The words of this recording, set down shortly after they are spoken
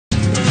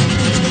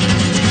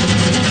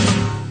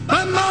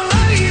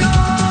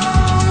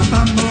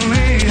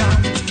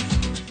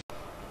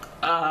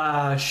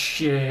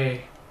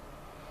Shay.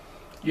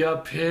 Ya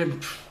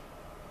pimp.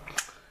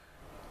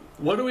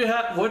 What do we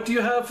have? What do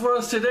you have for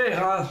us today,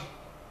 huh?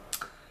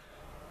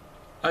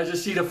 I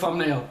just see the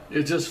thumbnail.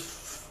 It's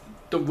just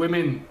the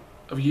women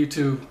of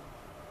YouTube.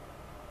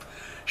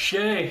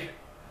 Shay,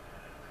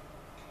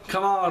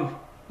 come on.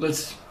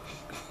 Let's.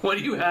 What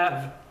do you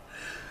have?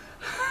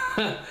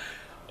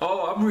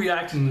 Oh, I'm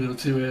reacting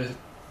to it.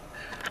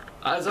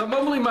 As I'm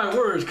mumbling my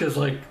words, because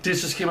like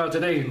this just came out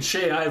today, and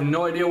Shay, I have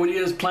no idea what he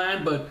has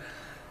planned, but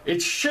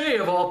it's Shay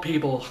of all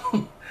people.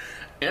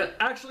 And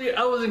actually,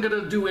 I wasn't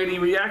gonna do any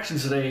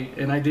reactions today,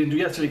 and I didn't do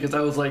yesterday because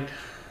I was like,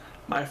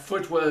 my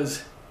foot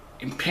was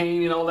in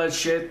pain and all that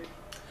shit.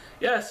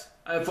 Yes,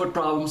 I have foot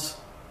problems.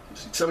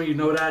 Some of you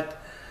know that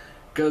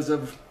because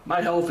of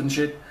my health and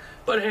shit.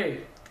 But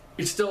hey,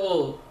 it's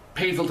still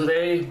painful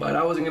today. But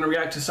I wasn't gonna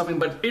react to something.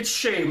 But it's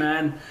Shay,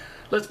 man.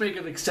 Let's make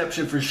an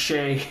exception for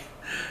Shay,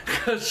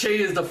 because Shay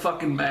is the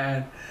fucking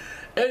man.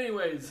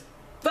 Anyways,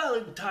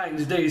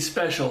 Valentine's Day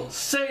special.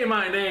 Say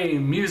My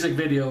Name music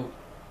video.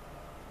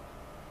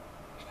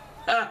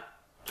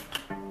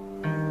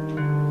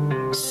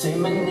 Say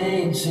my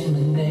name, say my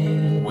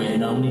name.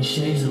 When only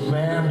Shay's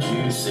around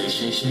you, say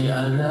Shay, Shay,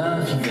 I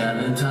love you.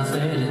 Valentine's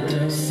Day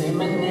today. Say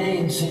my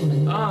name, say my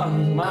name.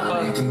 I'm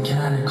acting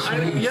kinda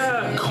crazy.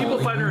 Yeah, people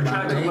find her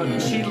attractive, but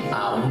she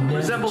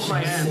resembles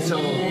my aunt, so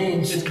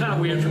it's kind of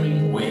weird for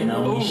me. When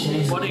only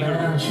Shay's funny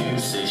around girl. you,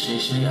 say Shay,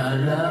 Shay, I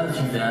love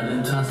you.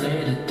 Valentine's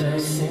Day today.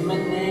 Say my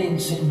name,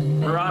 say my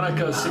name.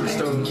 Veronica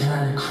Sixtos.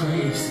 Kinda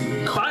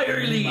crazy.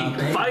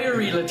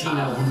 Fiery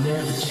Latina. I will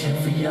never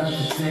check for you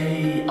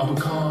today. I will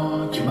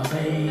call you my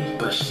babe,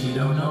 but she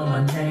don't know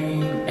my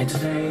name. And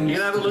today, You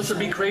gonna have Alyssa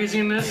be crazy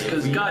in this?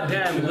 Because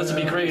goddamn, Alyssa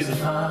be crazy.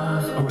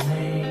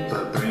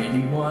 But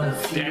Brandy wanna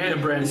feel.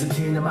 Damn, Brandy. There's a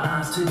tear in my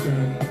eyes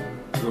today.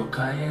 Look,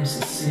 I am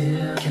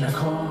sincere. Can I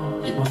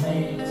call you my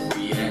mate?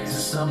 React to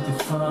something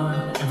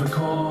fun and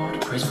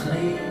record. Press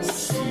play.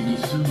 See you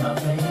through my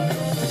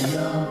veins.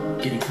 Video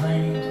getting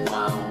claimed.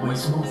 While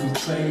always movie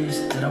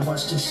trays that I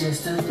watched just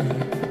yesterday.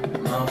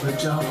 Mama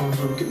jump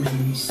look at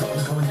me.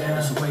 Something's going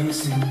down. So way it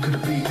seems. Could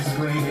it be? Cause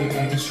the way they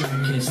acting straight.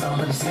 Can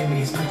somebody say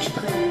me? It's picture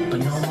play. But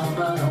no,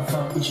 Mama, don't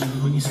fuck with you.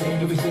 When you say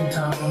everything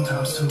Tyrone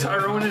times two.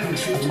 Tyrone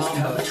and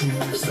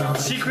Mamba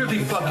secretly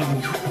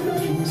fucking.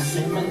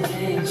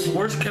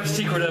 Worst kept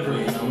secret ever.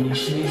 When only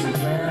Shay's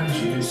around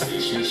you, say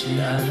Shay,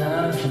 Shay, I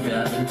love you.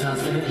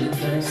 Valentine's Day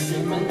today.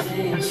 Say my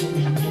name, say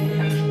my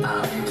name.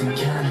 I'm acting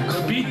kinda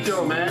The beat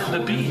though, man, the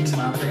beat.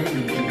 my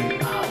baby,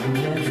 I will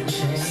never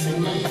change. Say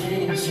my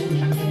name, say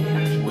my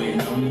name.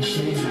 When only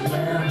Shay's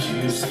around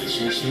you, say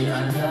Shay, Shay,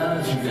 I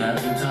love you.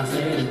 Valentine's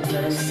Day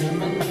today. Say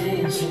my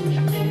name, say my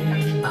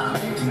name. I'm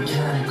acting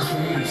kinda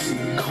crazy.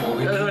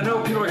 Calling I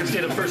know people are gonna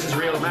say the first is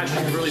real. I'm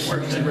actually really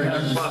working right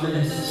now. Fuck.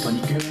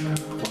 Funny girl,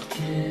 what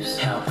gives?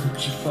 How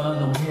could you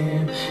follow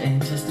him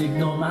and just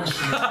ignore my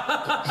shit?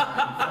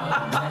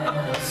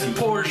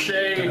 Poor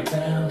Shay.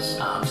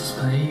 I'm just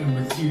playing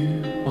with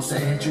you. What's the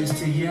address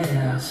to your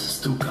house?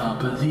 Still can't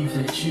believe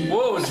that you.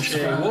 Whoa,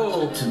 Shay,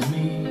 whoa. To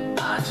me,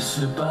 I just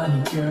heard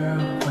bunny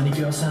girl. Bunny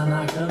girl sound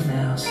like a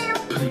mouse.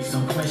 Please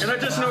don't question. And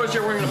I just noticed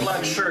you're wearing a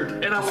black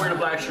shirt, and I'm wearing a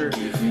black shirt.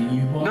 Giving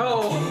you all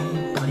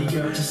No. bunny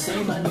girl, just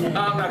say my name.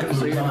 I'm not gonna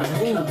say it.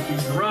 Ooh,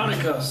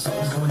 Veronica.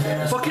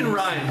 Fucking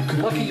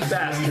Ryan. Lucky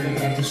bastard.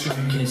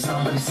 Can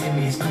somebody say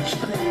me? It's picture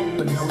play.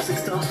 But no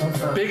 6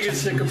 don't.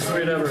 Biggest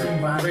hypocrite ever.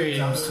 Great.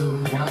 I'm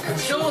still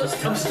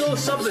a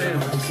sub to him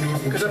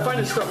because I find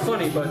his stuff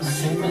funny, but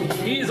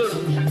he's a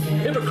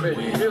hypocrite.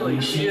 Really,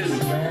 he is.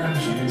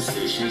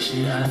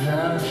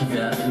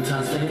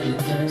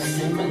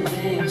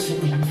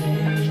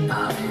 I'm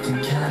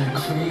acting kinda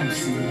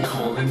crazy,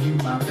 calling you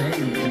my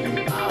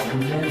baby. I will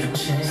never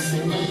change.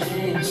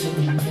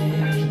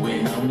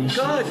 When only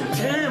God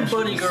damn,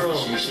 bunny girl.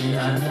 You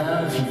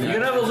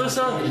gonna have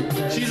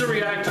Alyssa? She's a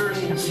reactor. A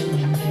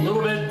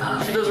little bit.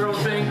 She does her own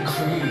thing.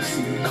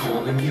 Crazy,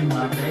 calling you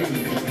my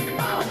baby.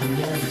 I will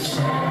never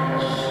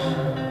change.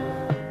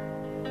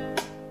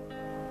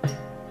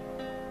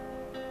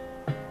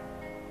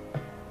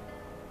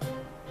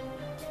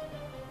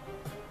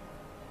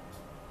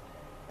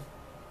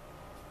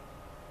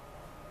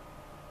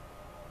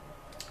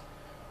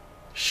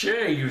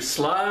 Shay, you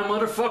sly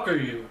motherfucker,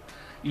 you.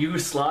 You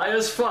sly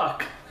as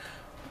fuck.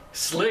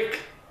 Slick.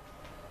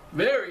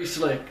 Very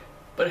slick.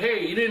 But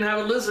hey, you didn't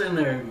have Alyssa in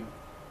there.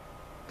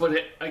 But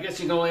I guess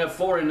you can only have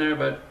 4 in there,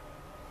 but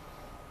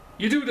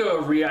you do the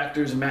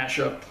reactors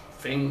mashup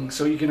thing,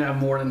 so you can have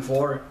more than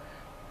 4.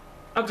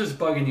 I'm just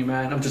bugging you,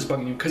 man. I'm just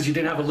bugging you, because you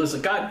didn't have Alyssa.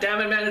 God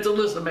damn it, man, it's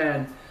Alyssa,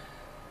 man.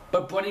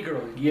 But Bunny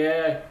Girl,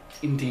 yeah,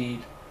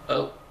 indeed.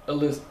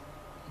 Alyssa.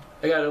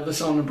 I got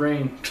Alyssa on the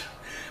brain.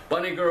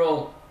 Bunny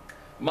Girl.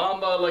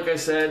 Mamba, like I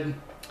said,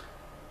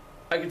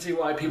 I can see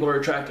why people are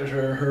attracted to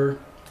her.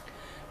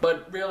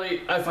 But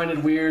really, I find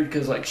it weird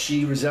because like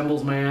she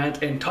resembles my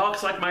aunt and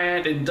talks like my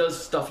aunt and does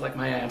stuff like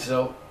my aunt,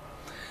 so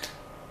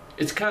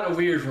it's kind of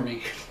weird for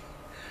me.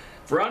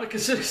 Veronica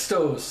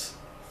Sixtos,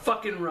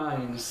 fucking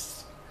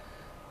rhymes.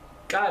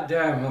 God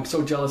damn, I'm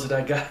so jealous of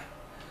that guy.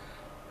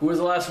 Who was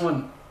the last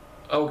one?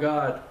 Oh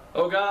God.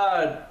 Oh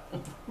God.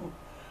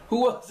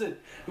 Who was it?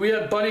 We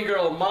had Bunny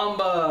Girl,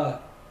 Mamba,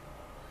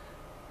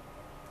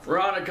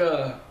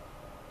 Veronica.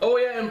 Oh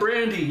yeah, and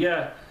Brandy.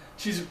 Yeah,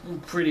 she's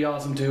pretty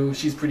awesome too.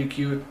 She's pretty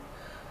cute,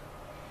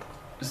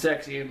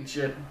 sexy and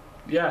shit.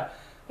 Yeah.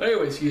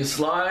 Anyways, you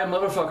sly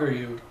motherfucker,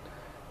 you.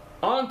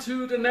 On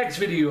to the next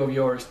video of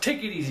yours. Take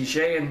it easy,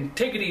 Shay, and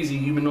take it easy,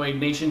 Humanoid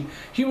Nation.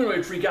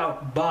 Humanoid Freak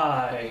out.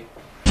 Bye.